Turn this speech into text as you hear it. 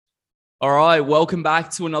All right, welcome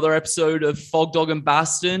back to another episode of Fogg and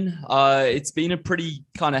Basten. It's been a pretty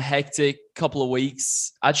kind of hectic couple of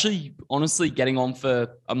weeks. Actually, honestly, getting on for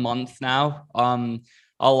a month now.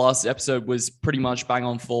 Our last episode was pretty much bang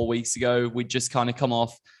on 4 weeks ago. We just kind of come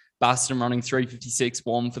off Basten running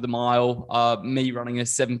 3:56.1 for the mile, me running a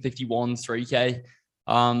 7:51 3K,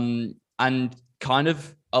 and kind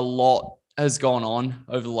of a lot has gone on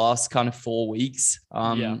over the last kind of 4 weeks.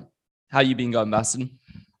 How you been going, Basten?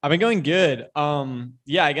 I've been going good.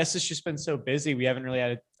 I guess it's just been so busy. We haven't really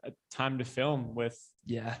had a time to film with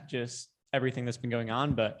just everything that's been going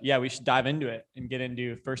on. But yeah, we should dive into it and get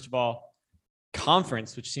into, first of all,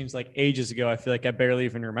 conference, which seems like ages ago. I feel like I barely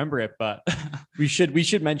even remember it, but we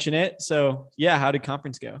should mention it. So yeah, how did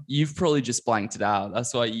conference go? You've probably just blanked it out.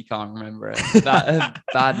 That's why you can't remember it.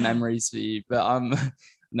 Bad memories for you. But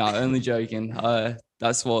no, only joking.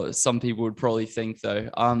 That's what some people would probably think though.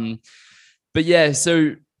 But yeah,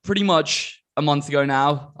 so pretty much a month ago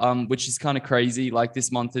now, which is kind of crazy. Like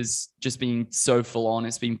this month has just been so full on.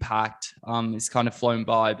 It's been packed. It's kind of flown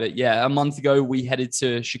by. But yeah, a month ago, we headed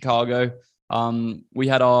to Chicago. We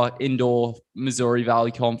had our indoor Missouri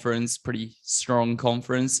Valley Conference, pretty strong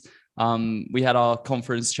conference. We had our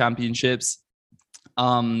conference championships.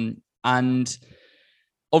 And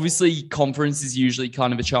obviously conference is usually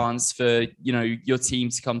kind of a chance for, your team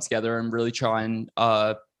to come together and really try and,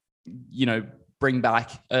 bring back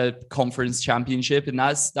a conference championship. And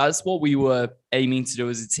that's what we were aiming to do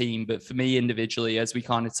as a team. But for me individually, as we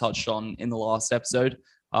kind of touched on in the last episode,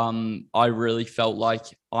 I really felt like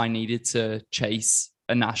I needed to chase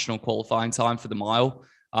a national qualifying time for the mile.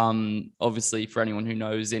 Obviously, for anyone who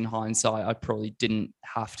knows, in hindsight, I probably didn't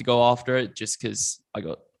have to go after it just because I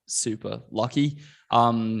got super lucky.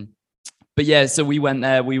 But yeah, so we went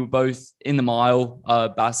there. We were both in the mile.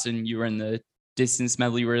 Basten, you were in the distance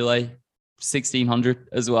medley relay, 1600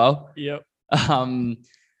 as well. Yep. And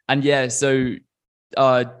yeah, so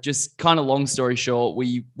just kind of long story short,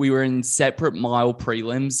 we were in separate mile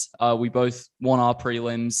prelims. We both won our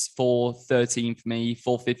prelims, 4:13 for me,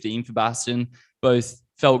 4:15 for Basten. Both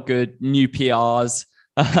felt good, new PRs.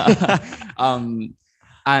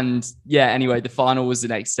 And yeah, anyway, the final was the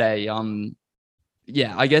next day.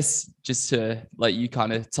 Yeah, I guess just to let you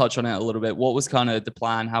kind of touch on it a little bit, what was kind of the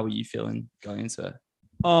plan? How were you feeling going into it?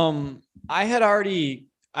 I had already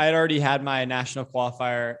had my national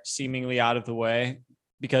qualifier seemingly out of the way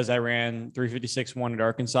because I ran 3:56.1 at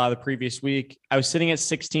Arkansas the previous week. I was sitting at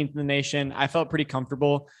 16th in the nation. I felt pretty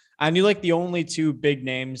comfortable. I knew like the only two big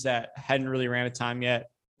names that hadn't really ran a time yet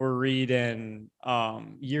were Reed and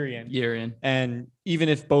Urian. And even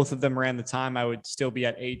if both of them ran the time, I would still be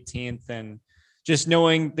at 18th. And just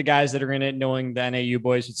knowing the guys that are in it, knowing the NAU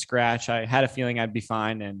boys would scratch, I had a feeling I'd be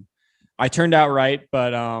fine. And I turned out right.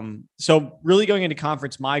 But so really going into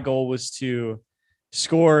conference, my goal was to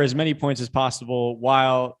score as many points as possible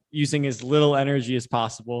while using as little energy as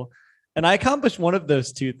possible. And I accomplished one of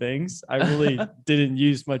those two things. I really didn't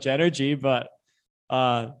use much energy, but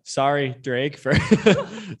sorry, Drake, for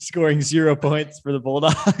scoring 0 points for the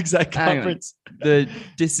Bulldogs at conference. The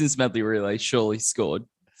distance medley relay surely scored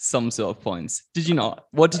some sort of points. Did you not?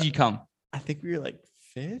 What did you come? I think we were like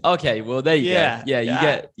fifth. Okay, well there you go.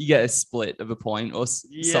 Yeah, you get a split of a point or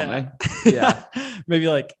something. Yeah, maybe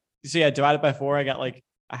like divided by 4, I got like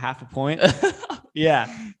a half a point.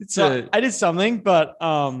 Yeah, so I did something, but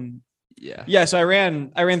yeah. So I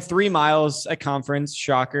ran 3 miles at conference.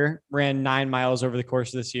 Shocker. Ran 9 miles over the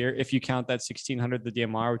course of this year, if you count that 1600 the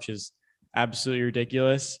DMR, which is absolutely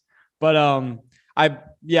ridiculous. But I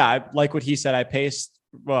like what he said. I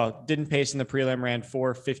didn't pace in the prelim. Ran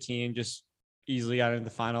 4:15, just easily got into the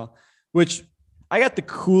final, which I got the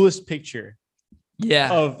coolest picture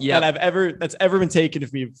that's ever been taken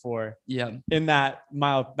of me before. Yeah. In that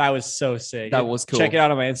mile. That was so sick. That was cool. Check it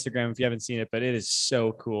out on my Instagram if you haven't seen it, but it is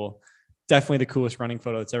so cool. Definitely the coolest running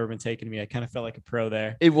photo that's ever been taken of me. I kind of felt like a pro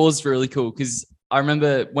there. It was really cool because I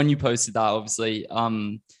remember when you posted that, obviously,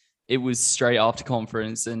 it was straight after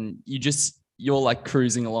conference and you're like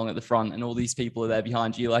cruising along at the front and all these people are there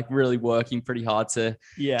behind you, like really working pretty hard to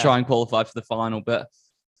try and qualify for the final. But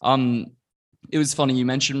it was funny. You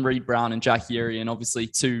mentioned Reed Brown and Jack Urian, obviously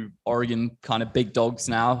 2 Oregon kind of big dogs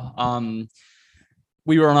now.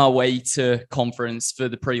 We were on our way to conference for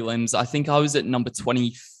the prelims. I think I was at number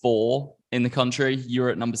 24 in the country. You were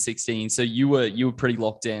at number 16. So you were pretty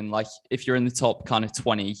locked in. Like if you're in the top kind of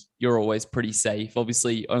 20, you're always pretty safe.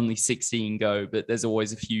 Obviously only 16 go, but there's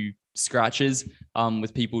always a few scratches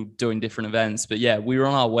with people doing different events. But yeah, we were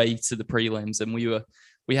on our way to the prelims and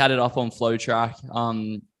we had it up on Flow Track.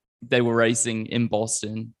 They were racing in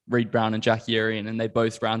Boston, Reed Brown and Jack Urian, and they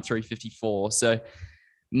both ran 3:54. So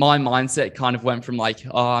my mindset kind of went from like,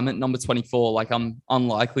 oh, I'm at number 24, like I'm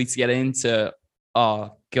unlikely to get into,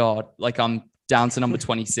 oh God, like I'm down to number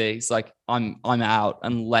 26, like I'm out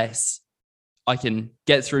unless I can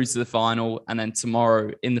get through to the final. And then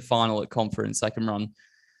tomorrow in the final at conference, I can run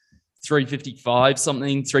 355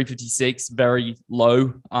 something, 356, very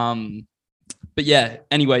low. But yeah,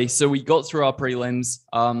 anyway, so we got through our prelims.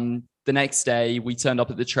 The next day we turned up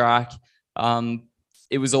at the track.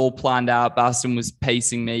 It was all planned out. Basten was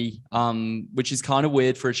pacing me, which is kind of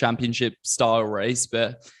weird for a championship style race,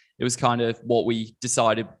 but it was kind of what we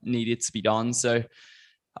decided needed to be done. So,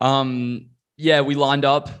 yeah, we lined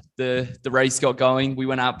up. The race got going. We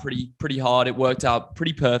went out pretty hard. It worked out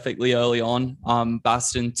pretty perfectly early on.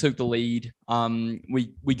 Basten took the lead.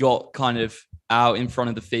 We got kind of out in front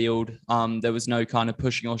of the field. There was no kind of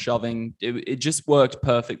pushing or shoving. It just worked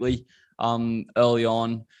perfectly early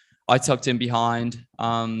on. I tucked in behind,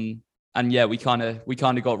 and yeah, we kind of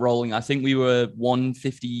got rolling. I think we were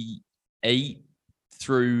 158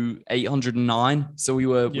 through 809, so we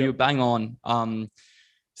were bang on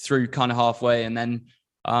through kind of halfway, and then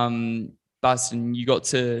Basten, you got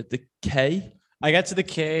to the K. I got to the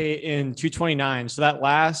K in 229. So that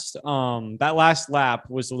last lap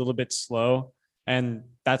was a little bit slow, and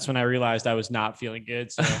that's when I realized I was not feeling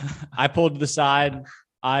good. So I pulled to the side.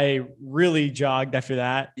 I really jogged after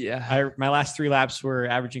that. Yeah. My last 3 laps were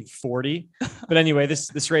averaging 40. But anyway,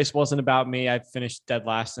 this race wasn't about me. I finished dead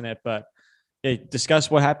last in it. But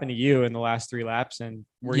discuss what happened to you in the last 3 laps and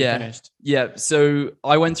where you finished. Yeah. So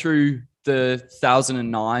I went through the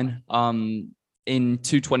 1009 in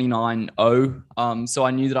 229.0. So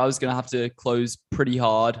I knew that I was going to have to close pretty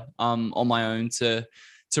hard on my own to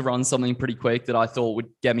run something pretty quick that I thought would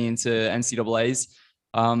get me into NCAAs.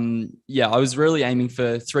 Yeah, I was really aiming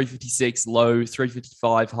for 356 low,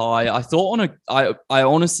 355 high. I thought I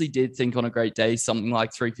honestly did think on a great day, something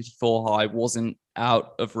like 354 high wasn't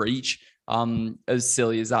out of reach. As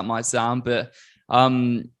silly as that might sound, but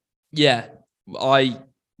yeah, when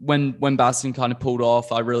Basten kind of pulled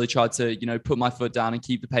off, I really tried to, put my foot down and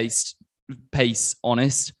keep the pace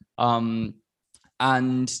honest.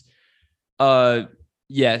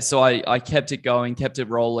 Yeah, so I kept it going, kept it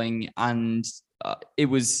rolling, and it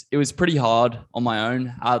was pretty hard on my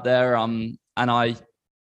own out there. And I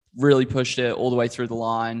really pushed it all the way through the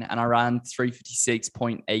line, and I ran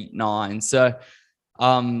 356.89. So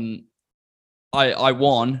I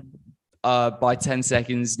won by 10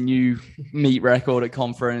 seconds, new meet record at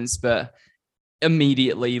conference, but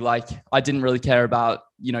immediately, like, I didn't really care about,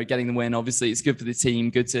 getting the win. Obviously it's good for the team,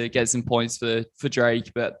 good to get some points for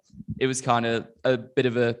Drake, but it was kind of a bit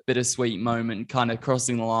of a bittersweet moment, kind of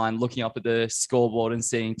crossing the line, looking up at the scoreboard and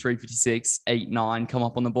seeing 356.89 come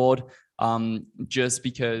up on the board. Just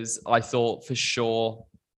because I thought for sure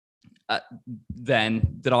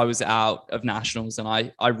then that I was out of nationals, and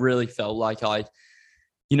I really felt like I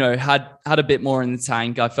had a bit more in the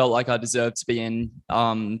tank. I felt like I deserved to be in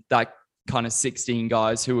that kind of 16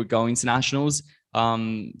 guys who were going to nationals.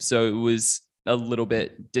 So it was a little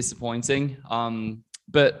bit disappointing.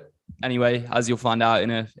 But anyway, as you'll find out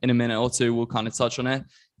in a minute or two, we'll kind of touch on it.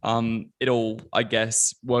 It all, I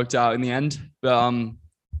guess, worked out in the end. But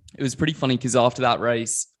it was pretty funny because after that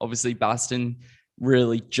race, obviously Basten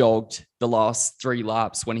really jogged the last 3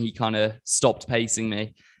 laps when he kind of stopped pacing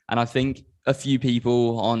me. And I think a few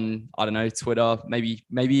people on, I don't know, Twitter, maybe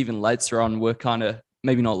even Let's Run were kind of,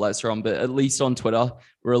 maybe not Let's Run, but at least on Twitter,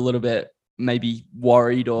 were a little bit maybe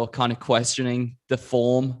worried or kind of questioning the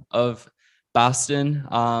form of Basten,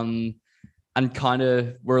 and kind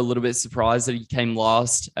of were a little bit surprised that he came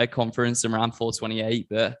last at conference and ran 428.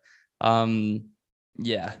 But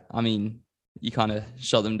yeah, I mean, you kind of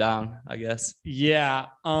shut them down, I guess. Yeah.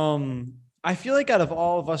 I feel like out of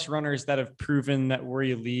all of us runners that have proven that we're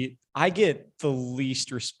elite, I get the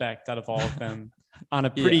least respect out of all of them on a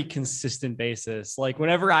pretty consistent basis. Like,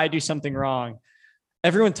 whenever I do something wrong,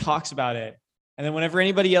 everyone talks about it. And then whenever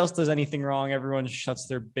anybody else does anything wrong, everyone shuts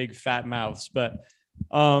their big fat mouths. But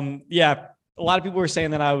yeah, a lot of people were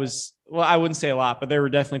saying that I wouldn't say a lot, but there were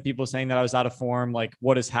definitely people saying that I was out of form. Like,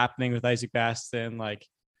 what is happening with Isaac Basten? Like,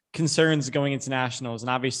 concerns going into nationals. And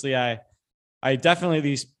obviously I definitely at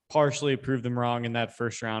least partially proved them wrong in that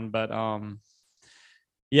first round. But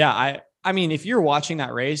yeah, I mean, if you're watching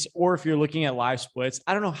that race or if you're looking at live splits,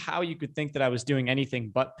 I don't know how you could think that I was doing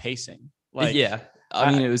anything but pacing. Like, yeah,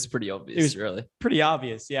 I mean, it was pretty obvious. It was really pretty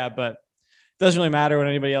obvious. Yeah. But it doesn't really matter what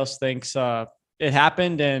anybody else thinks. It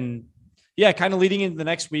happened. And yeah, kind of leading into the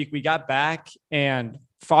next week, we got back and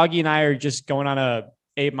Foggy and I are just going on a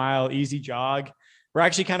 8-mile easy jog. We're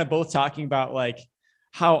actually kind of both talking about, like,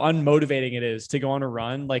 how unmotivating it is to go on a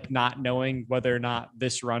run, like not knowing whether or not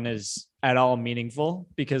this run is at all meaningful,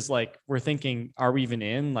 because like we're thinking, are we even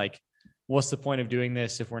in? Like, what's the point of doing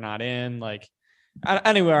this if we're not in? Like,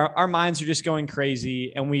 anyway, our minds are just going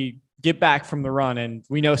crazy, and we get back from the run and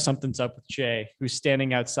we know something's up with Jay, who's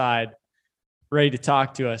standing outside ready to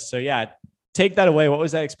talk to us. So yeah, take that away. What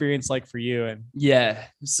was that experience like for you? And yeah,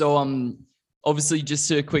 so obviously just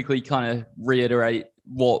to quickly kind of reiterate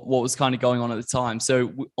what was kind of going on at the time.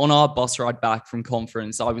 So on our bus ride back from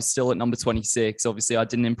conference, I was still at number 26. Obviously I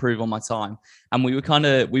didn't improve on my time, and we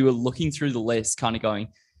were looking through the list kind of going,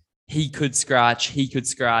 he could scratch.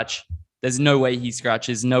 There's no way he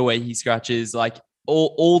scratches, like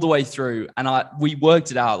all the way through. And we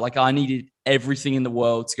worked it out. Like I needed everything in the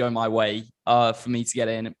world to go my way for me to get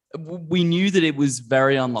in. We knew that it was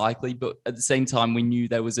very unlikely, but at the same time, we knew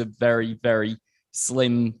there was a very, very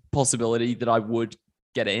slim possibility that I would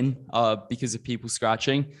get in because of people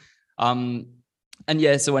scratching. And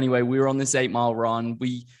yeah, so anyway, we were on this 8-mile run.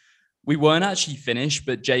 We weren't actually finished,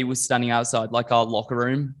 but Jay was standing outside like our locker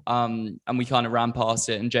room. And we kind of ran past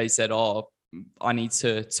it, and Jay said, "Oh, I need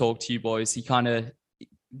to talk to you boys." He kind of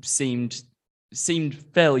seemed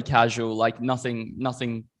fairly casual, like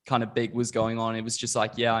nothing kind of big was going on. It was just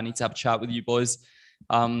like, "Yeah, I need to have a chat with you boys.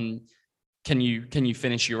 Can you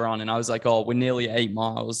finish your run?" And I was like, "Oh, we're nearly 8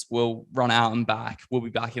 miles. We'll run out and back. We'll be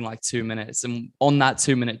back in like 2 minutes." And on that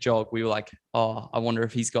 2-minute jog, we were like, "Oh, I wonder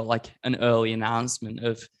if he's got like an early announcement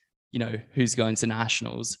of, who's going to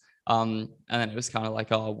nationals." And then it was kind of like,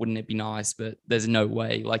 "Oh, wouldn't it be nice?" But there's no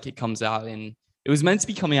way. Like it was meant to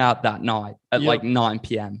be coming out that night at like 9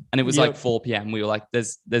 p.m. and it was like 4 p.m. We were like,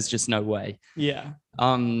 there's just no way. Yeah.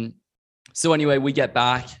 So anyway, we get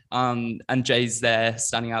back, and Jay's there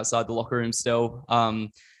standing outside the locker room still.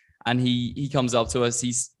 And he comes up to us.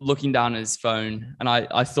 He's looking down at his phone, and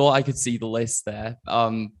I thought I could see the list there.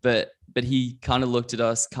 But he kind of looked at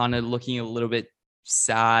us, kind of looking a little bit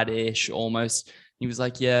sad-ish almost. He was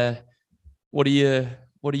like, "Yeah, what are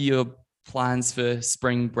your plans for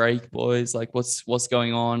spring break, boys? Like, what's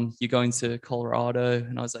going on? You're going to Colorado?"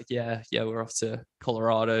 And I was like, yeah, we're off to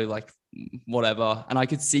Colorado, like whatever. And I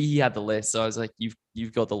could see he had the list. So I was like,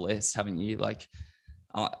 you've got the list, haven't you? Like,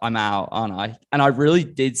 I'm out, aren't I? And I really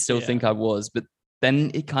did still think I was, but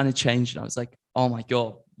then it kind of changed, and I was like, oh my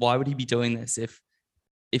God, why would he be doing this if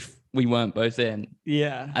we weren't both in?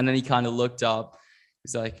 Yeah. And then he kind of looked up.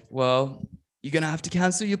 He's like, "Well, you're going to have to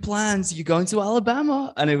cancel your plans. You're going to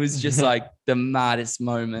Alabama." And it was just like the maddest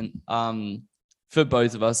moment for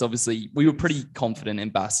both of us. Obviously, we were pretty confident in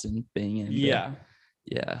Basten being in. Yeah.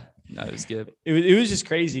 Yeah. No, it was good. It was just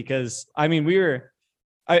crazy because, I mean,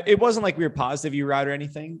 it wasn't like we were positive you were out or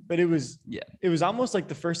anything, but it was almost like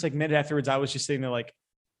the first like minute afterwards, I was just sitting there like,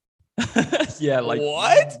 yeah, like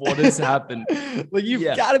what has happened? Like,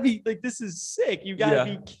 you've got to be like, this is sick. You got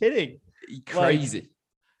to be kidding. Crazy.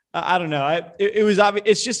 Like, I don't know. It was obvious.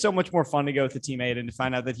 It's just so much more fun to go with the teammate and to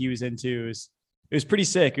find out that he was into. It was pretty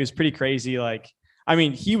sick. It was pretty crazy. Like, I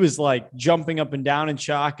mean, he was like jumping up and down in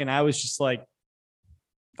shock, and I was just like,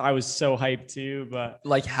 I was so hyped too. But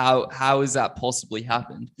like, how has that possibly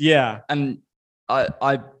happened? Yeah. And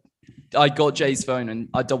I got Jay's phone and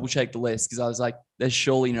I double checked the list because I was like, there's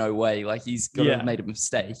surely no way. Like, he's got to have made a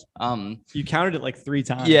mistake. You counted it like 3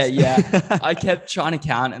 times. Yeah. I kept trying to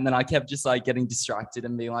count, and then I kept just like getting distracted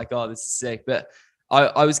and being like, oh, this is sick. But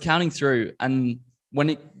I was counting through, and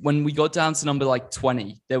when we got down to number like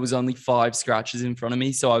 20, there was only 5 scratches in front of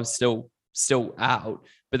me. So I was still out.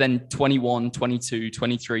 But then 21, 22,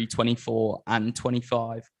 23, 24, and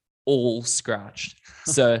 25 all scratched.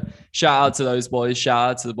 So shout out to those boys.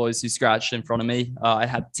 Shout out to the boys who scratched in front of me. I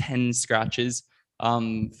had 10 scratches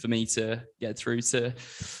for me to get through to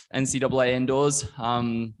NCAA indoors.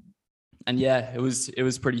 And yeah, it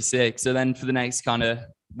was pretty sick. So then for the next kind of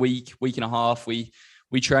week and a half, we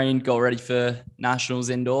trained, got ready for nationals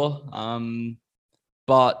indoor.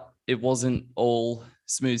 But it wasn't all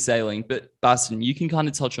smooth sailing. But Basten, you can kind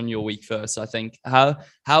of touch on your week first. I think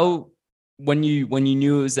how when you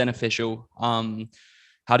knew it was then official,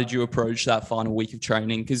 how did you approach that final week of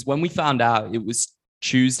training? Because when we found out, it was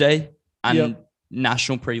Tuesday and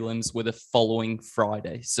national prelims were the following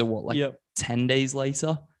Friday. So what, 10 days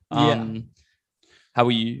later? How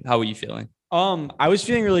were you feeling? I was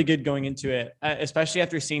feeling really good going into it, especially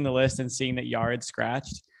after seeing the list and seeing that Yard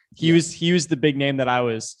scratched. He was the big name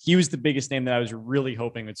he was the biggest name that I was really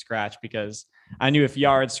hoping would scratch, because I knew if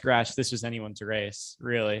Yard scratched, this was anyone's race,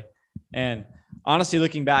 really. And honestly,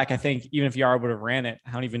 looking back, I think even if Yard would have ran it,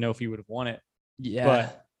 I don't even know if he would have won it. Yeah.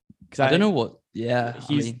 But because I don't know what,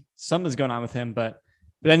 something's going on with him. But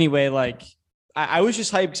anyway, like, I was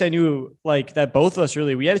just hyped because I knew like that both of us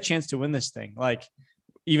really, we had a chance to win this thing. Like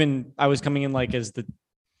even I was coming in like as the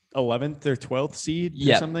 11th or 12th seed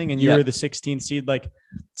or something. And you were the 16th seed. Like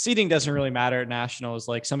seeding doesn't really matter at nationals.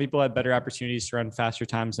 Like some people had better opportunities to run faster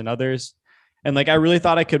times than others. And like, I really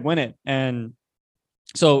thought I could win it. And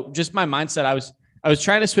so just my mindset, I was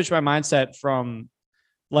trying to switch my mindset from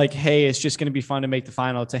like, hey, it's just going to be fun to make the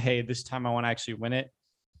final to, hey, this time I want to actually win it.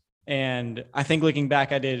 And I think looking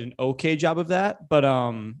back, I did an okay job of that. But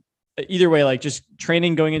either way, like just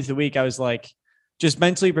training going into the week, I was like just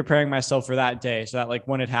mentally preparing myself for that day so that like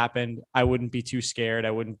when it happened, I wouldn't be too scared.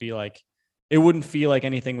 I wouldn't be like, it wouldn't feel like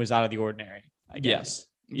anything was out of the ordinary, I guess.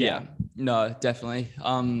 Yeah. No, definitely.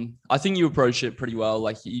 I think you approach it pretty well.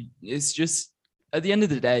 Like it's just at the end of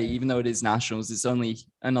the day, even though it is nationals, it's only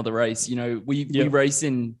another race. You know, we race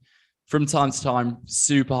in from time to time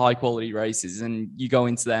super high quality races, and you go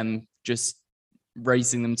into them just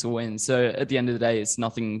racing them to win. So at the end of the day, it's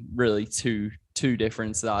nothing really too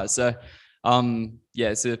different to that. So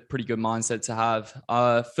it's a pretty good mindset to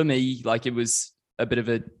have. For me, like it was a bit of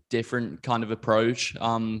a different kind of approach.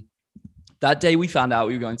 That day we found out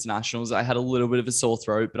we were going to nationals, I had a little bit of a sore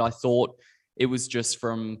throat, but I thought it was just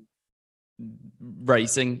from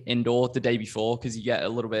racing indoor the day before, because you get a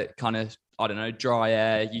little bit kind of, I don't know, dry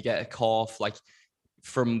air, you get a cough, like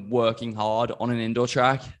from working hard on an indoor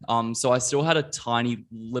track. So I still had a tiny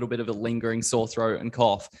little bit of a lingering sore throat and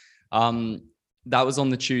cough. That was on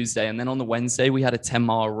the Tuesday. And then on the Wednesday, we had a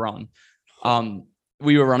 10-mile run.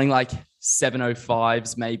 We were running like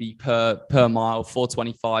 7:05s maybe per mile,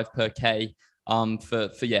 4:25 per K for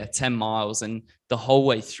 10 miles. And the whole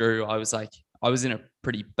way through, I was in a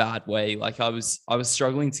pretty bad way. Like I was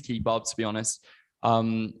struggling to keep up, to be honest.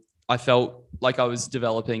 I felt like I was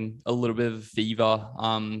developing a little bit of a fever.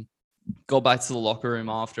 Got back to the locker room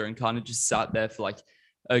after and kind of just sat there for like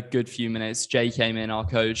a good few minutes. Jay came in, our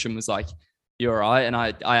coach, and was like, "You all right?" And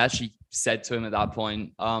I actually said to him at that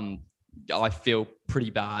point, I feel pretty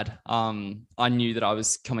bad. I knew that I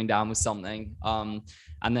was coming down with something. And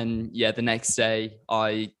then, the next day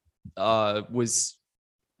I was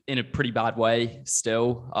in a pretty bad way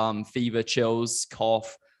still. Fever, chills,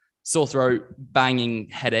 cough, sore throat, banging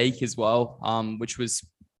headache as well, which was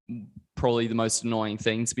probably the most annoying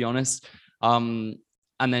thing, to be honest. And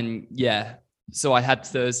then, so I had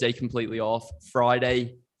Thursday completely off.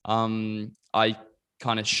 Friday, I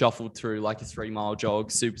kind of shuffled through like a 3-mile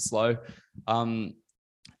jog, super slow. And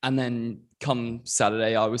then come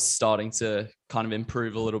Saturday, I was starting to kind of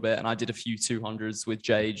improve a little bit. And I did a few 200s with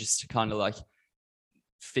Jay just to kind of like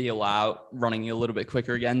feel out running a little bit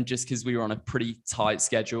quicker again, just because we were on a pretty tight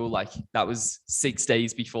schedule. Like that was 6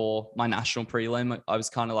 days before my national prelim. I was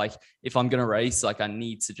kind of like, if I'm going to race, like I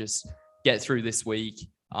need to just get through this week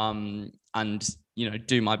and,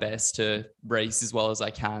 do my best to race as well as I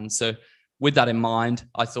can. So with that in mind,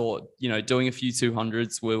 I thought, doing a few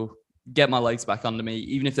 200s will get my legs back under me.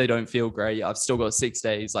 Even if they don't feel great, I've still got 6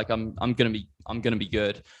 days. Like I'm going to be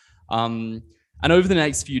good. And over the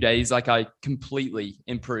next few days, like I completely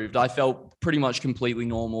improved. I felt pretty much completely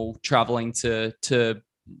normal traveling to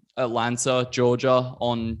Atlanta, Georgia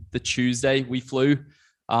on the Tuesday. We flew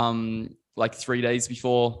like 3 days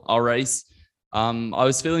before our race. I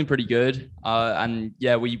was feeling pretty good.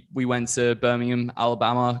 We went to Birmingham,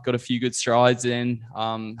 Alabama, got a few good strides in,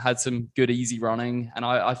 had some good easy running, and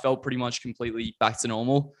I felt pretty much completely back to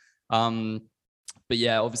normal.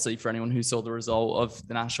 Obviously for anyone who saw the result of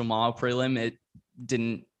the National Mile Prelim, it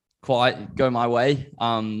didn't quite go my way.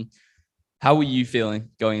 How were you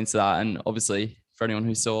feeling going into that? And obviously for anyone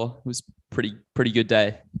who saw, it was pretty good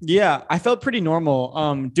day. Yeah, I felt pretty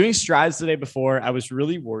normal. Doing strides the day before, I was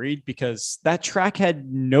really worried because that track had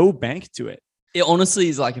no bank to it. It honestly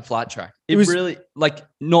is like a flat track. It was really, like,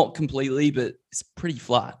 not completely, but it's pretty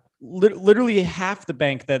flat. Literally half the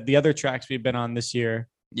bank that the other tracks we've been on this year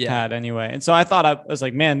had anyway. And so I thought, I was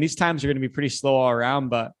like, man, these times are going to be pretty slow all around,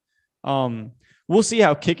 but we'll see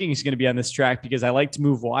how kicking is going to be on this track, because I like to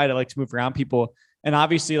move wide. I like to move around people. And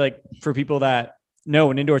obviously, like for people that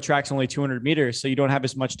know, an indoor track's only 200 meters, so you don't have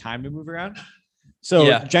as much time to move around.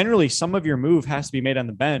 So generally some of your move has to be made on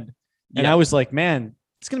the bend. And I was like, man,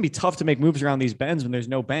 it's going to be tough to make moves around these bends when there's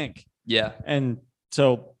no bank. Yeah. And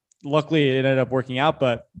so luckily it ended up working out,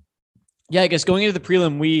 but I guess going into the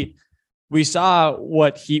prelim, we saw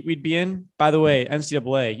what heat we'd be in. By the way,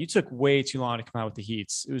 NCAA, you took way too long to come out with the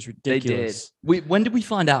heats. It was ridiculous. They did. When did we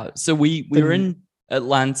find out? So we were in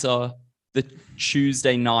Atlanta the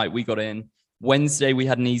Tuesday night. We got in. Wednesday, we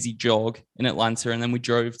had an easy jog in Atlanta, and then we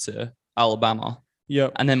drove to Alabama.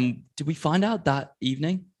 Yep. And then did we find out that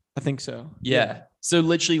evening? I think so. Yeah. So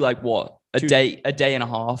literally like what? a day and a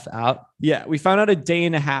half out. Yeah, we found out a day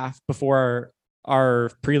and a half before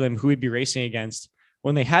our prelim who we'd be racing against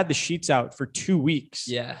when they had the sheets out for 2 weeks.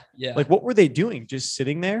 Yeah. Like, what were they doing? Just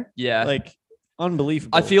sitting there? Yeah. Like,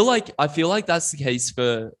 unbelievable. I feel like that's the case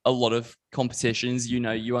for a lot of competitions. You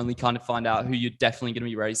know, you only kind of find out who you're definitely going to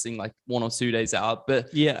be racing like 1 or 2 days out. But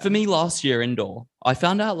for me last year indoor, I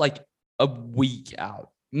found out like a week out,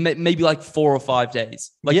 maybe like 4 or 5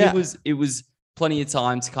 days. Like it was plenty of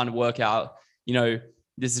time to kind of work out, you know,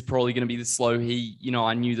 this is probably going to be the slow heat. You know,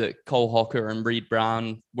 I knew that Cole Hocker and Reed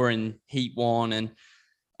Brown were in heat 1 and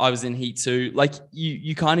I was in heat 2. Like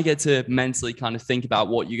you kind of get to mentally kind of think about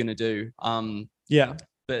what you're going to do.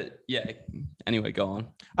 But yeah, anyway, go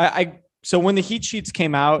on. So when the heat sheets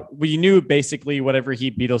came out, we knew basically whatever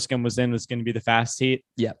heat Beetlescomb was in was going to be the fast heat.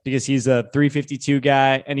 Yeah. Because he's a 352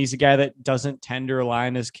 guy and he's a guy that doesn't tend to rely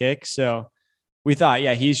on his kick. So we thought,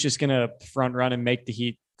 yeah, he's just going to front run and make the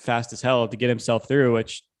heat fast as hell to get himself through,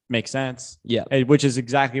 which makes sense. Yeah. Which is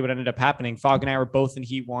exactly what ended up happening. Fogg and I were both in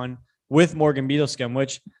heat 1 with Morgan Beetlescomb,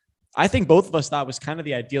 which I think both of us thought was kind of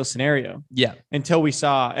the ideal scenario. Yeah. Until we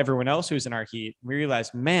saw everyone else who was in our heat. We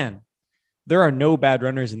realized, man, there are no bad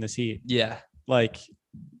runners in this heat. Yeah. Like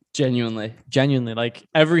genuinely, like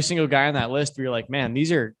every single guy on that list, we were like, man,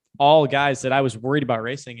 these are all guys that I was worried about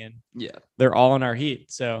racing in. Yeah. They're all in our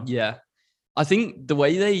heat. So yeah, I think the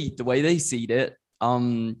way they seed it,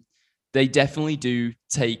 they definitely do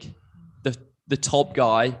take the top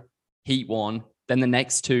guy heat 1, then the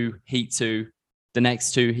next 2 heat 2, the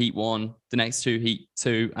next 2 heat 1, the next 2 heat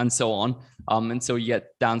 2, and so on. Until you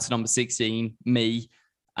get down to number 16, me,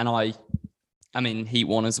 and I'm in heat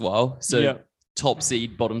 1 as well. So top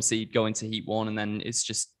seed, bottom seed go into heat 1, and then it's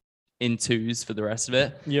just in 2s for the rest of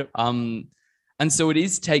it. And so it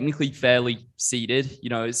is technically fairly seeded. You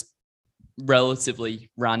know, it's relatively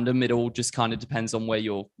random. It all just kind of depends on where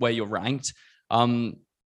you're ranked.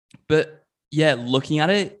 But yeah, looking at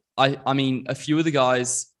it, I mean, a few of the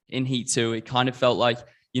guys in heat 2, it kind of felt like,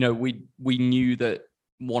 you know, we knew that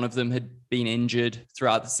one of them had been injured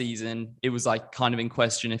throughout the season. It was like kind of in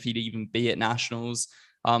question if he'd even be at nationals.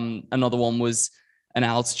 Another one was an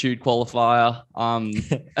altitude qualifier.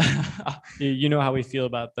 You know how we feel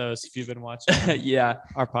about those if you've been watching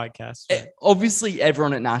our podcast. Right? Obviously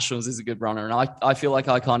everyone at nationals is a good runner, and I feel like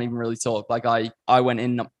I can't even really talk. Like I went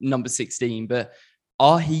in number 16, but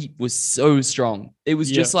our heat was so strong. It was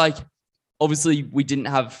just like, obviously we didn't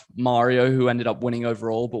have Mario, who ended up winning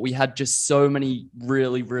overall, but we had just so many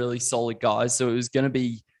really, really solid guys. So it was going to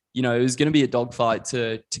be, you know, it was going to be a dogfight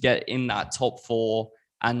to get in that top 4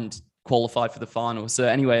 and qualify for the final. So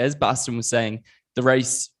anyway, as Basten was saying, the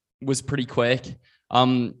race was pretty quick.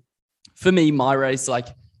 For me, my race, like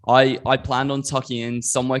I planned on tucking in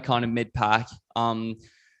somewhere kind of mid-pack,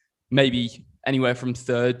 maybe anywhere from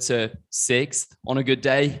 3rd to 6th on a good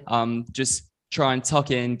day. Just try and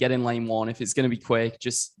tuck in, get in lane 1. If it's going to be quick,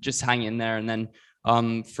 just hang in there. And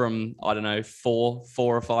then from, I don't know, 400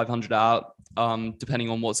 or 500 out,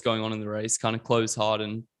 depending on what's going on in the race, kind of close hard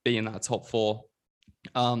and be in that top 4.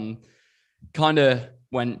 Kind of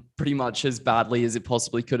went pretty much as badly as it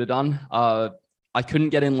possibly could have done. I couldn't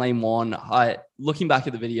get in lane 1. Looking back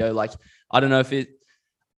at the video, like, I don't know if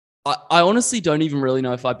I honestly don't even really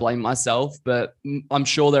know if I blame myself, but I'm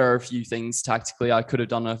sure there are a few things tactically I could have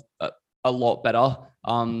done a lot better.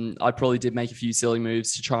 I probably did make a few silly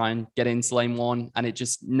moves to try and get into lane 1, and it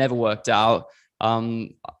just never worked out.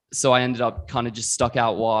 So I ended up kind of just stuck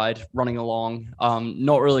out wide, running along,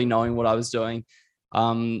 not really knowing what I was doing.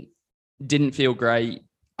 Didn't feel great.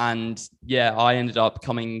 And yeah, I ended up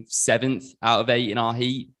coming 7th out of 8 in our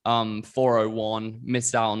heat, 401,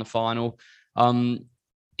 missed out on the final.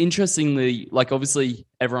 Interestingly, like, obviously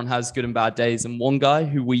everyone has good and bad days. And one guy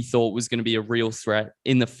who we thought was going to be a real threat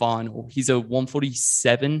in the final, he's a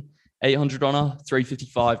 147, 800 runner,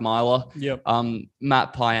 355 miler.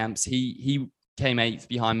 Matt Pyamps, he came 8th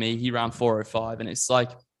behind me. He ran 405. And it's like,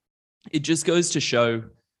 it just goes to show,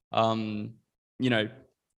 you know,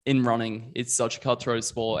 in running, it's such a cutthroat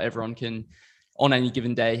sport. Everyone can, on any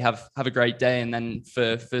given day, have a great day. And then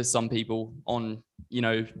for some people on, you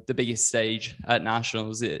know, the biggest stage at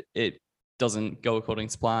nationals, it doesn't go according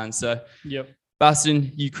to plan. So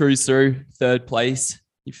Basten, you cruised through 3rd place.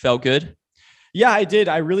 You felt good? Yeah, I did.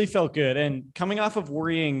 I really felt good. And coming off of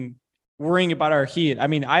worrying about our heat, I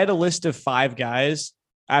mean, I had a list of 5 guys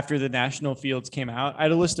after the national fields came out. I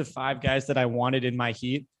had a list of 5 guys that I wanted in my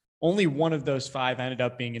heat. Only one of those 5 ended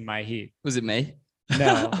up being in my heat. Was it me?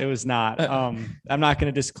 No, it was not. I'm not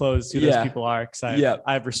going to disclose who those people are, because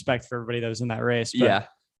I have respect for everybody that was in that race. But,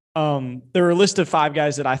 there were a list of 5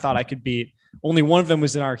 guys that I thought I could beat. Only one of them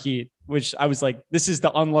was in our heat, which I was like, this is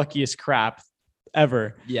the unluckiest crap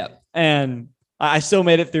ever. Yeah. And I still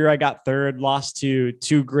made it through. I got third, lost to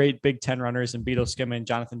two great Big Ten runners in Beetle Skim and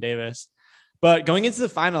Jonathan Davis. But going into the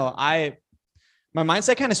final, my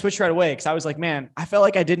mindset kind of switched right away because I was like, man, I felt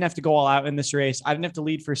like I didn't have to go all out in this race. I didn't have to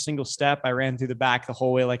lead for a single step. I ran through the back the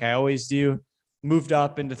whole way like I always do, moved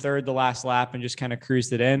up into third the last lap and just kind of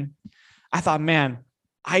cruised it in. I thought, man,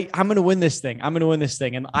 I'm going to win this thing. I'm going to win this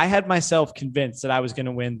thing. And I had myself convinced that I was going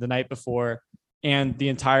to win the night before and the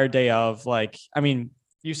entire day of. Like, I mean,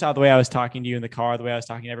 you saw the way I was talking to you in the car, the way I was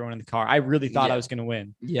talking to everyone in the car. I really thought I was going to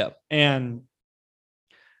win. Yeah. And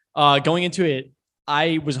going into it,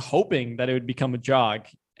 I was hoping that it would become a jog,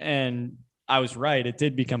 and I was right. It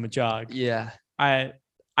did become a jog. Yeah. I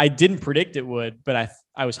didn't predict it would, but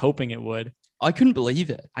I was hoping it would. I couldn't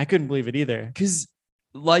believe it. I couldn't believe it either. Because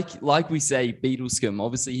like we say, Beetle Skim,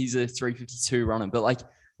 obviously he's a 352 runner, but like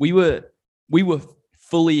we were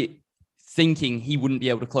fully thinking he wouldn't be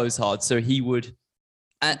able to close hard. So he would,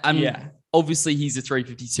 and obviously he's a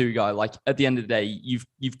 352 guy. Like at the end of the day,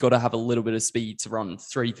 you've got to have a little bit of speed to run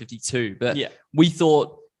 352. But we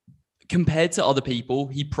thought compared to other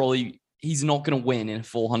people, he's not going to win in a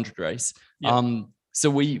 400 race. Yeah. So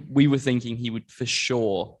we were thinking he would for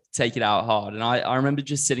sure take it out hard. And I remember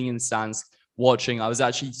just sitting in the stands watching. I was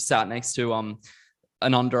actually sat next to an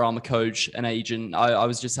Under Armour coach, an agent. I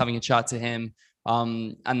was just having a chat to him.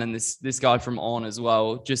 And then this guy from On as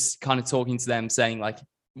well, just kind of talking to them, saying like,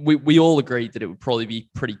 we all agreed that it would probably be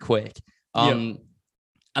pretty quick.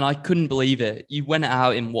 And I couldn't believe it. You went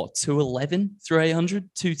out in what, 2:11 through 800,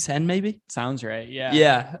 2:10 maybe? Sounds right. Yeah.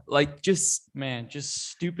 Yeah. Like just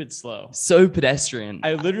stupid slow. So pedestrian.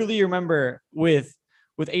 I literally remember with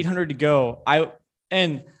 800 to go, I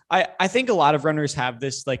think a lot of runners have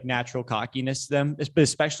this like natural cockiness to them,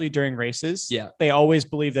 especially during races. Yeah. They always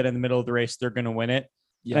believe that in the middle of the race, they're going to win it.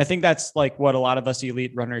 Yeah. And I think that's like what a lot of us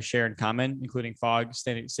elite runners share in common, including Fogg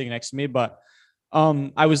sitting next to me. But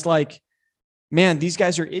I was like, man, these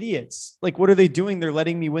guys are idiots. Like, what are they doing? They're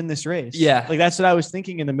letting me win this race. Yeah. Like that's what I was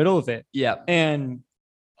thinking in the middle of it. Yeah. And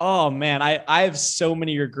oh man, I have so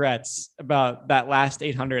many regrets about that last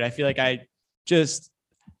 800. I feel like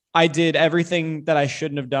I did everything that I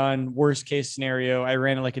shouldn't have done. Worst case scenario, I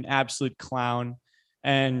ran like an absolute clown.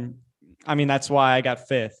 And I mean, that's why I got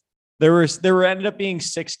fifth. There ended up being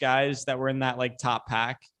 6 guys that were in that like top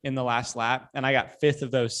pack in the last lap. And I got fifth of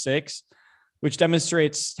those 6, which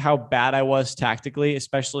demonstrates how bad I was tactically,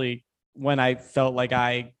 especially when I felt like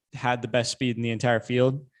I had the best speed in the entire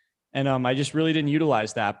field. And I just really didn't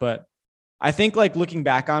utilize that. But I think like looking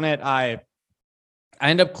back on it, I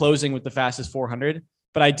ended up closing with the fastest 400.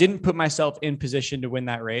 But I didn't put myself in position to win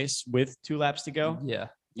that race with 2 laps to go. Yeah.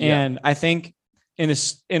 And I think in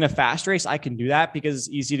a fast race, I can do that because it's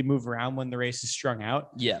easy to move around when the race is strung out.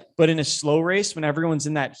 Yeah. But in a slow race, when everyone's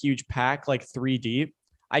in that huge pack, like 3 deep,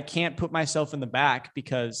 I can't put myself in the back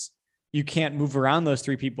because you can't move around those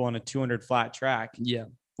 3 people on a 200 flat track. Yeah.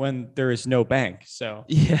 When there is no bank. So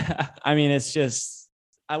yeah, I mean, it's just,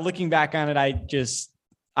 looking back on it,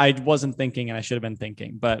 I wasn't thinking and I should have been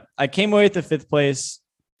thinking, but I came away with the 5th place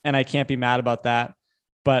and I can't be mad about that,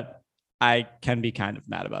 but I can be kind of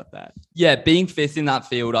mad about that. Yeah. Being 5th in that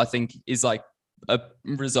field, I think is like a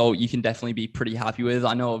result you can definitely be pretty happy with.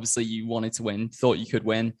 I know obviously you wanted to win, thought you could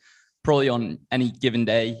win, probably on any given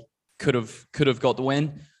day could have got the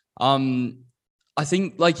win. I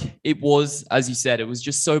think like it was, as you said, it was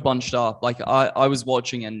just so bunched up. Like I was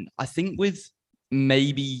watching and I think with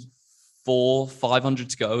maybe 400-500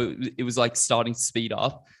 to go, it was like starting to speed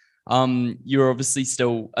up. You're obviously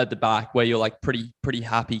still at the back where you're like pretty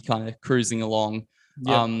happy kind of cruising along.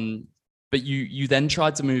 Yep. But you then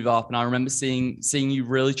tried to move up and I remember seeing you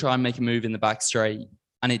really try and make a move in the back straight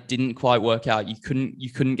and it didn't quite work out. You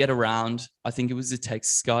couldn't get around. I think it was a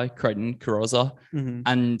Texas guy, Creighton Carroza. Mm-hmm.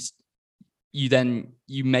 And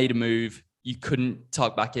you made a move, you couldn't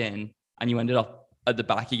tuck back in and you ended up at the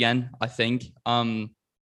back again, I think. And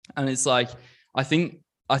it's like, I think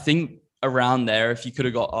around there, if you could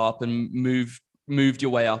have got up and moved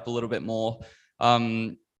your way up a little bit more,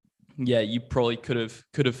 you probably could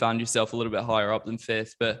have found yourself a little bit higher up than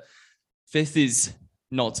 5th. But 5th is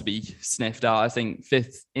not to be sniffed at. I think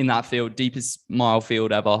 5th in that field, deepest mile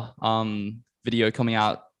field ever. Video coming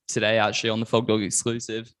out today actually on the Fogg Dog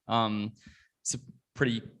exclusive. It's a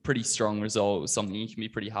pretty strong result. It was something you can be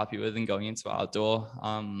pretty happy with and going into outdoor.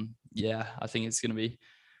 I think it's going to be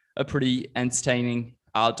a pretty entertaining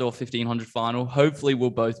outdoor 1500 final. Hopefully we'll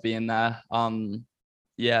both be in there.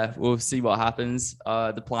 We'll see what happens.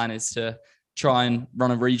 The plan is to try and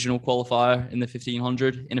run a regional qualifier in the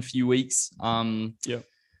 1500 in a few weeks.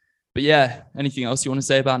 But yeah, anything else you want to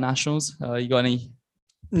say about nationals? You got any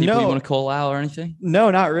people you want to call out or anything?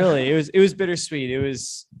 No, not really. It was bittersweet.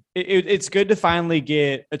 It's good to finally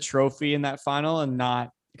get a trophy in that final and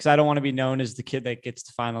not, because I don't want to be known as the kid that gets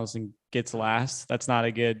to finals and gets last. That's not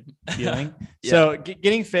a good feeling. Yeah. So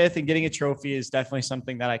getting fifth and getting a trophy is definitely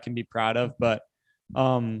something that I can be proud of. But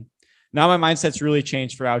now my mindset's really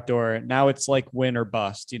changed for outdoor. Now it's like win or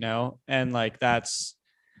bust, and like that's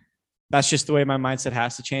just the way my mindset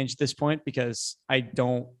has to change at this point, because I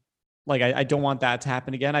don't want that to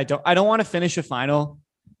happen again. I don't want to finish a final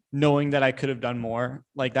knowing that I could have done more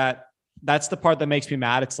like that. That's the part that makes me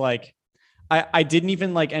mad. It's like, I didn't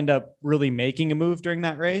even like end up really making a move during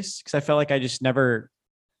that race, because I felt like I just never,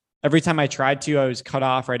 every time I tried to, I was cut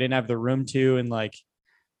off or I didn't have the room to. And like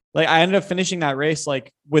I ended up finishing that race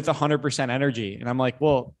like with 100% energy. And I'm like,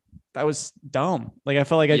 well, that was dumb. Like I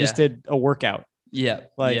felt like I just did a workout. Yeah.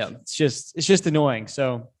 Like it's just annoying.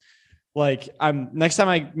 So like next time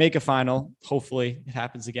I make a final, hopefully it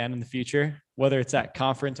happens again in the future, whether it's at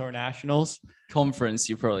conference or nationals. Conference,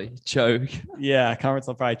 you probably choke. Yeah, conference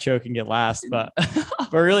I'll probably choke and get last. But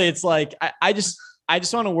really it's like I just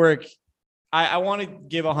want to work. I want to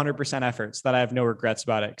give 100% effort so that I have no regrets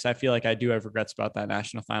about it, because I feel like I do have regrets about that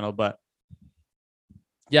national final. But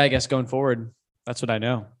yeah, I guess going forward, that's what I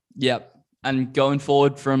know. Yep. And going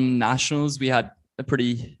forward from nationals, we had a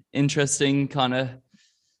pretty interesting kind of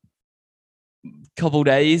couple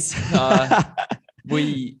days.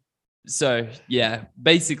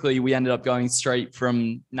 Basically we ended up going straight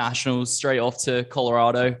from nationals straight off to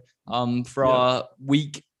Colorado for our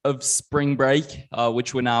week of spring break,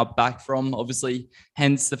 which we're now back from, obviously,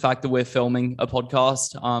 hence the fact that we're filming a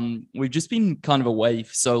podcast. We've just been kind of away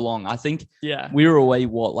for so long. I think we were away,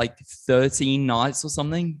 like 13 nights or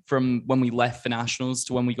something from when we left for nationals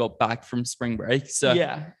to when we got back from spring break. So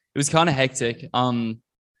it was kind of hectic.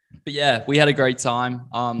 But yeah, we had a great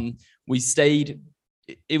time. We stayed.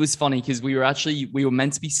 It was funny because we were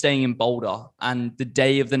meant to be staying in Boulder, and the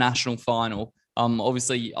day of the national final,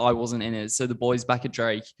 obviously I wasn't in it. So the boys back at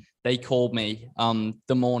Drake, they called me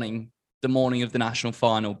the morning of the national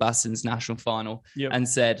final, Basten's national final, and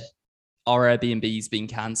said, our Airbnb's been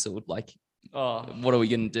cancelled. Like, what are we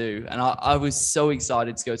going to do? And I was so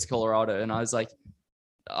excited to go to Colorado, and I was like,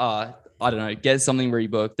 I don't know, get something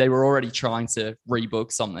rebooked. They were already trying to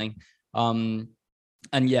rebook something.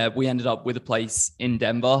 And yeah, we ended up with a place in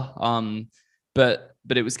Denver. But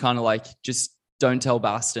it was kind of like, just don't tell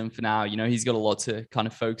Basten for now. He's got a lot to kind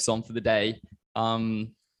of focus on for the day.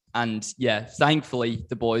 And yeah, thankfully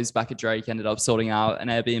the boys back at Drake ended up sorting out an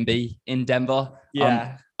Airbnb in Denver.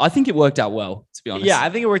 Yeah. I think it worked out well, to be honest. Yeah, I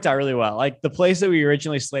think it worked out really well. Like the place that we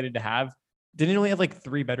originally slated to have, didn't it only have like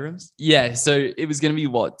 3 bedrooms? Yeah. So it was going to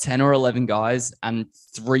be 10 or 11 guys and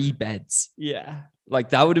 3 beds. Yeah. Like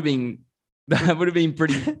that would have been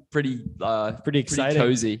pretty exciting,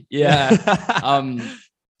 cozy. Yeah.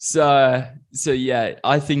 So yeah,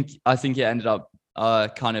 I think it ended up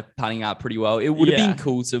kind of panning out pretty well. It would have been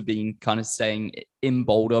cool to have been kind of staying in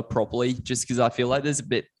Boulder properly, just because I feel like there's a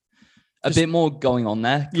bit more going on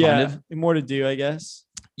there. Kind of more to do, I guess.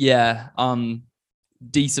 Yeah.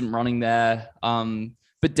 Decent running there.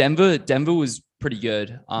 But Denver was pretty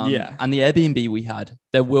good. And the Airbnb we had,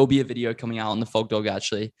 there will be a video coming out on the Fogg Dog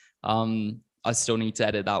actually. I still need to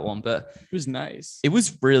edit that one, but it was nice. It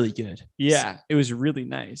was really good. Yeah, it was really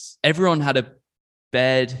nice. Everyone had a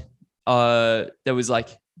bed. There was like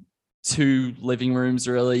 2 living rooms,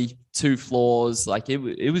 really, 2 floors. Like it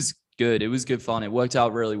was good. It was good fun. It worked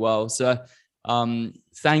out really well. So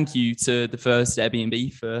thank you to the first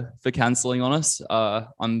Airbnb for canceling on us.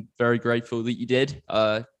 I'm very grateful that you did.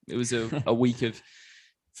 It was a week of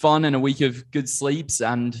fun and a week of good sleeps,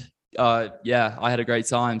 and I had a great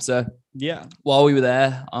time. So yeah, while we were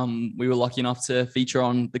there, we were lucky enough to feature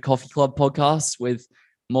on the Coffee Club podcast with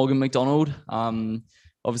Morgan McDonald.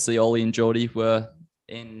 Obviously Ollie and Geordie were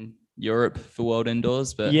in Europe for World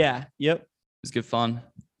Indoors, but it was good fun.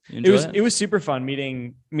 It was super fun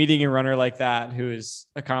meeting a runner like that who has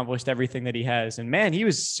accomplished everything that he has. And man, he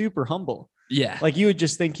was super humble. Yeah. Like you would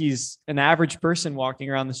just think he's an average person walking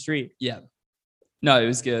around the street. Yeah. No, it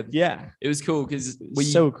was good. Yeah. It was cool because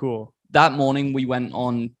so cool. That morning we went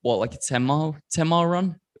on like a 10 mile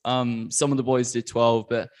run. Some of the boys did 12,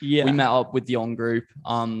 but we met up with the on group.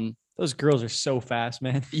 Those girls are so fast,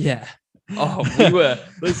 man. Yeah. Oh, we were.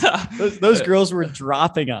 those girls were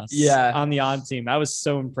dropping us on the on team. That was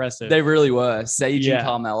so impressive. They really were. Sage and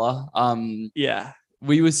Carmela.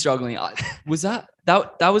 We were struggling.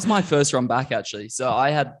 That was my first run back, actually. So I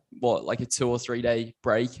had like a 2 or 3 day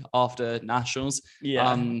break after nationals.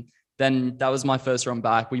 Yeah. Then that was my first run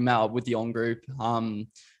back. We met up with the on group.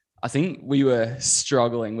 I think we were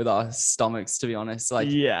struggling with our stomachs, to be honest. Like,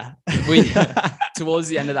 yeah, we towards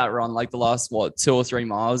the end of that run, like the last 2 or 3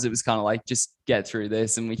 miles, it was kind of like, just get through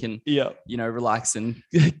this and we can, relax and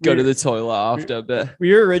go to the toilet after. But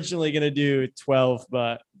we were originally gonna do 12,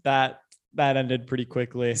 but that ended pretty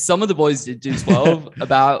quickly. Some of the boys did do 12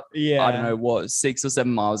 about, yeah, I don't know what, 6 or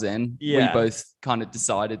 7 miles in. We both kind of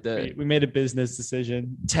decided that we made a business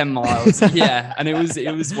decision. 10 miles. Yeah. And it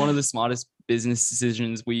was one of the smartest business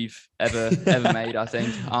decisions we've ever made, I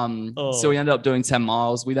think. So we ended up doing 10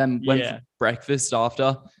 miles. We then went for breakfast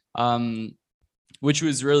after, which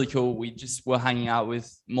was really cool. We just were hanging out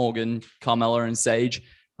with Morgan, Carmela, and Sage.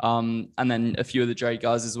 And then a few of the Drake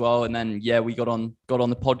guys as well. And then, we got on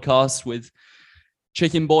the podcast with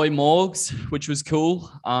Chicken Boy Morgs, which was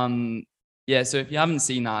cool. So if you haven't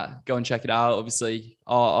seen that, go and check it out. Obviously,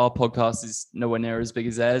 our podcast is nowhere near as big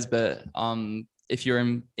as theirs, but if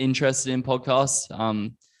you're interested in podcasts,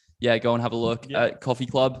 go and have a look at Coffee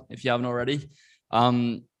Club if you haven't already.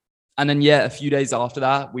 And then, a few days after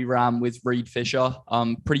that, we ran with Reed Fisher,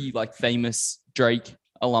 pretty like famous Drake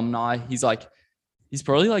alumni. He's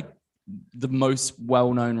probably like the most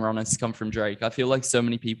well-known runner to come from Drake. I feel like so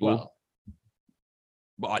many people,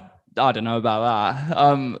 I don't know about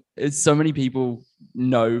that. It's so many people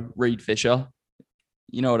know Reed Fisher.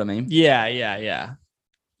 You know what I mean? Yeah.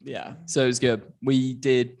 So it was good. We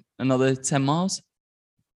did another 10 miles,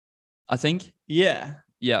 I think. Yeah.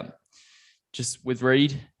 Just with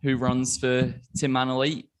Reed, who runs for Tin Man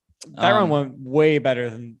Elite. That run went way better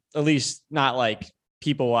than, at least not like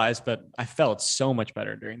people wise, but I felt so much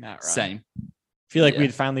better during that run. Same. I feel like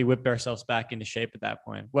we'd finally whipped ourselves back into shape at that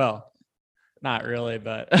point. Well, not really,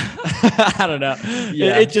 but I don't know.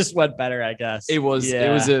 It just went better, I guess. It was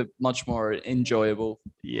a much more enjoyable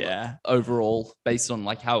overall, based on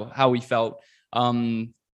like how we felt.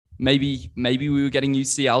 Maybe we were getting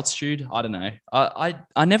used to the altitude. I don't know.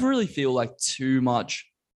 I never really feel like too much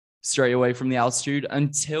straight away from the altitude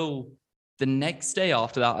until the next day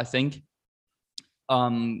after that, I think.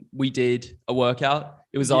 We did a workout.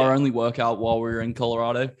 It was our only workout while we were in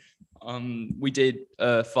Colorado. We did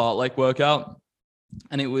a fartlek workout,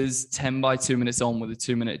 and it was 10 by 2 minutes on with a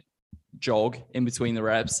 2-minute jog in between the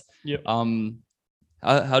reps. Yep.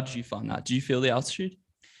 How did you find that? Do you feel the altitude?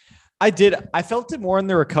 I did. I felt it more in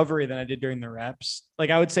the recovery than I did during the reps. Like,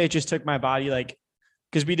 I would say it just took my body, like,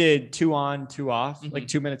 because we did 2 on, 2 off, like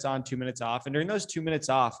 2 minutes on, 2 minutes off. And during those 2 minutes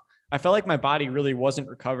off, I felt like my body really wasn't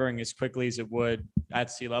recovering as quickly as it would at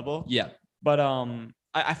sea level. Yeah. But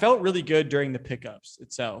I felt really good during the pickups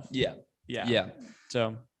itself. Yeah.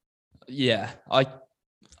 So I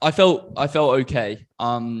felt okay.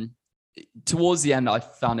 Towards the end, I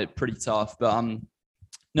found it pretty tough, but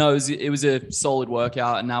no, it was a solid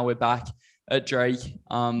workout, and now we're back at Drake.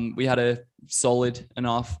 We had a solid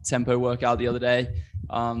enough tempo workout the other day.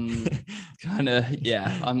 I'm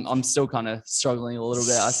still kind of struggling a little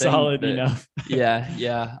bit, I think. Solid enough.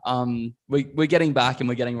 We're getting back and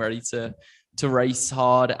we're getting ready to race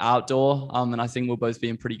hard outdoor. And I think we'll both be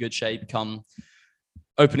in pretty good shape come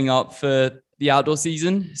opening up for the outdoor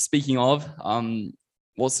season. Speaking of,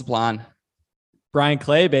 what's the plan? Brian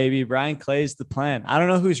Clay, baby. Brian Clay's the plan. I don't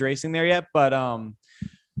know who's racing there yet, but I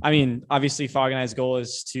mean, obviously Fogg and I's goal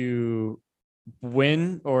is to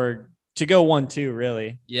win or to go 1-2,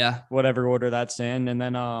 really. Yeah. Whatever order that's in. And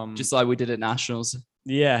then just like we did at Nationals.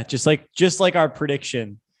 Yeah, just like our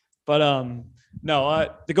prediction. But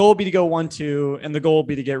the goal will be to go 1-2, and the goal will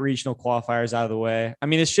be to get regional qualifiers out of the way. I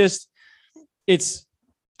mean, it's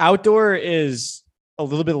outdoor is a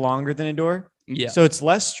little bit longer than indoor. Yeah. So it's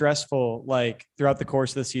less stressful, like throughout the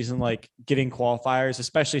course of the season, like getting qualifiers,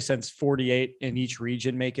 especially since 48 in each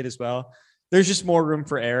region make it as well. There's just more room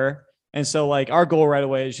for error. And so like our goal right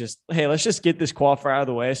away is just, hey, let's just get this qualifier out of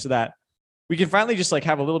the way so that we can finally just like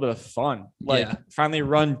have a little bit of fun, like finally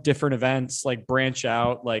run different events, like branch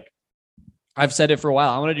out. Like I've said it for a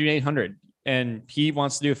while, I want to do 800 and he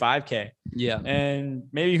wants to do a 5K. Yeah. And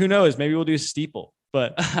maybe, who knows, maybe we'll do a steeple.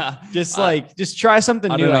 But just try something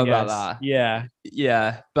new. I don't know about that.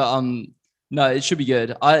 Yeah. But no, it should be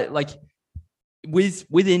good. I like with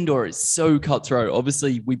indoor, it's so cutthroat.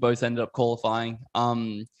 Obviously, we both ended up qualifying.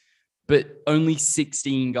 But only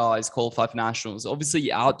 16 guys qualify for nationals. Obviously,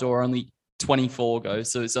 outdoor only 24 go,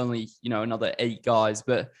 so it's only another 8 guys.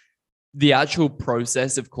 But the actual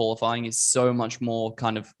process of qualifying is so much more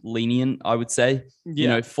kind of lenient, I would say.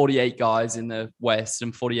 48 guys in the West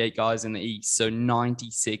and 48 guys in the East. So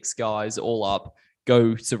 96 guys all up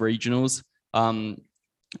go to regionals. And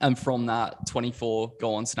from that, 24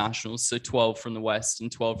 go on to nationals. So 12 from the West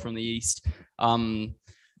and 12 from the East.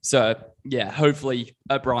 So yeah, hopefully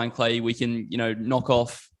at Brian Clay, we can, knock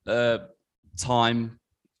off time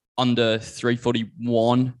under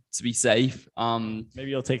 3:41 to be safe. Maybe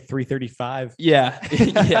you'll take 3:35. Yeah.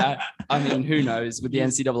 Yeah. I mean, who knows with the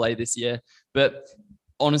NCAA this year, but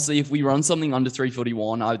honestly, if we run something under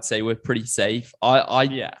 3:41, I would say we're pretty safe.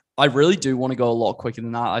 I really do want to go a lot quicker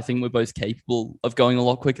than that. I think we're both capable of going a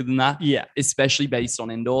lot quicker than that. Yeah. Especially based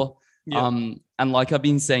on indoor. Yeah. And like I've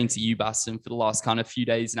been saying to you, Basten, for the last kind of few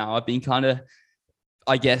days now, I've been kind of,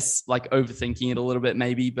 I guess, like overthinking it a little bit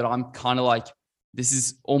maybe, but I'm kind of like, this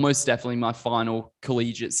is almost definitely my final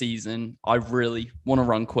collegiate season. I really want to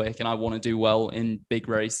run quick and I want to do well in big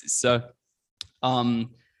races. So,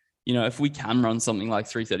 you know, if we can run something like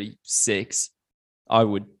 3:36, I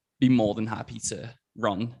would be more than happy to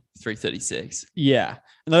run 3:36. Yeah.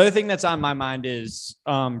 Another thing that's on my mind is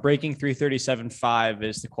breaking 3:37.5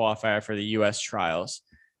 is the qualifier for the US trials.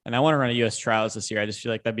 And I want to run a US trials this year. I just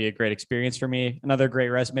feel like that'd be a great experience for me. Another great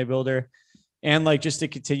resume builder. And like just to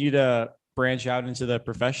continue to branch out into the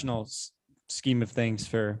professional scheme of things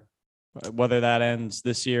for whether that ends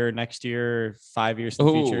this year, next year, 5 years in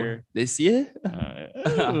the future. This year?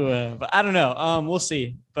 But I don't know. We'll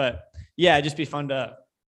see. But yeah, it'd just be fun to,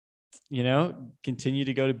 you know, continue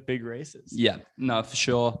to go to big races. Yeah, no, for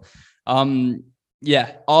sure.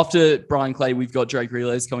 Yeah, after Brian Clay, we've got Drake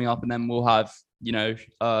Relays coming up, and then we'll have, you know,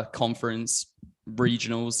 conference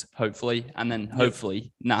regionals, hopefully, and then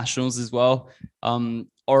hopefully nationals as well.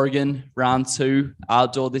 Oregon round 2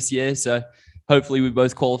 outdoor this year, so hopefully we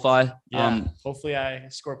both qualify. Yeah, hopefully I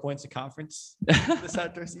score points at conference this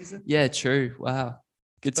outdoor season. Yeah, true. Wow,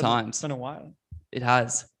 good times. It's been a while. It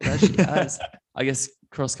has. It actually has. I guess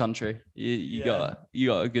cross country, you got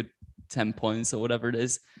a good 10 points or whatever it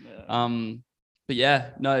is. Yeah. But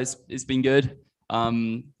yeah, no, it's been good.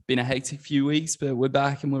 Been a hectic few weeks, but we're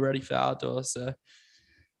back and we're ready for outdoor. So I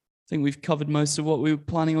think we've covered most of what we were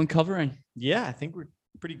planning on covering. Yeah, I think we're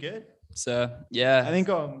pretty good. So yeah, I think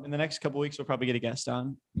in the next couple of weeks we'll probably get a guest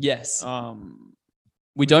on. Yes.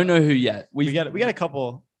 We don't know who yet. We got a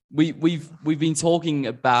couple. We've been talking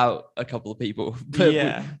about a couple of people,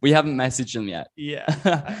 but we haven't messaged them yet. Yeah,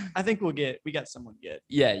 I think we got someone good.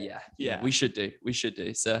 Yeah. We should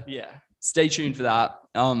do. So yeah, stay tuned for that.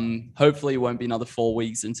 Hopefully it won't be another 4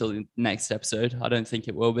 weeks until the next episode. I don't think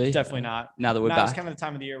it will be. Definitely not. Now that we're back. It's kind of the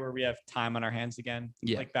time of the year where we have time on our hands again.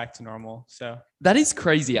 Yeah. Like back to normal. So that is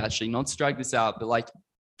crazy, actually, not to drag this out, but like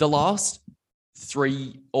the last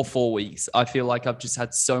 3 or 4 weeks, I feel like I've just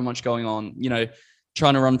had so much going on, you know,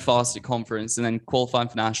 trying to run fast at conference and then qualifying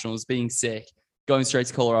for nationals, being sick, going straight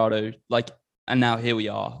to Colorado, like, and now here we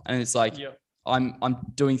are. And it's like, I'm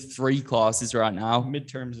doing 3 classes right now.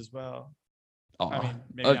 Midterms as well. Oh, I mean,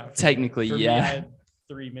 maybe not technically, for yeah. Me, I had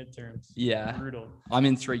 3 midterms. Yeah. Brutal. I'm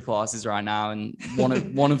in 3 classes right now. And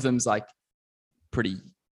one of them's like pretty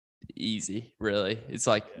easy, really. It's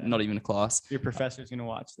like not even a class. Your professor's going to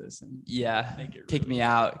watch this and kick me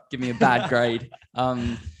out, give me a bad grade.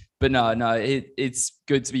 But no, it's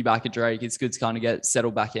good to be back at Drake. It's good to kind of get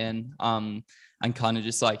settled back in, and kind of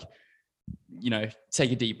just like, you know,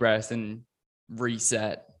 take a deep breath and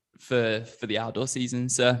reset for the outdoor season.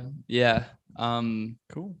 So yeah,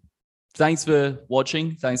 cool. Thanks for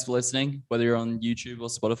watching. Thanks for listening, whether you're on YouTube or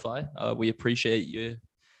Spotify. We appreciate you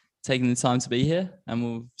taking the time to be here, and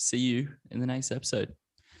we'll see you in the next episode.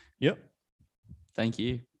 Yep. Thank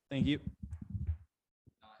you. Thank you.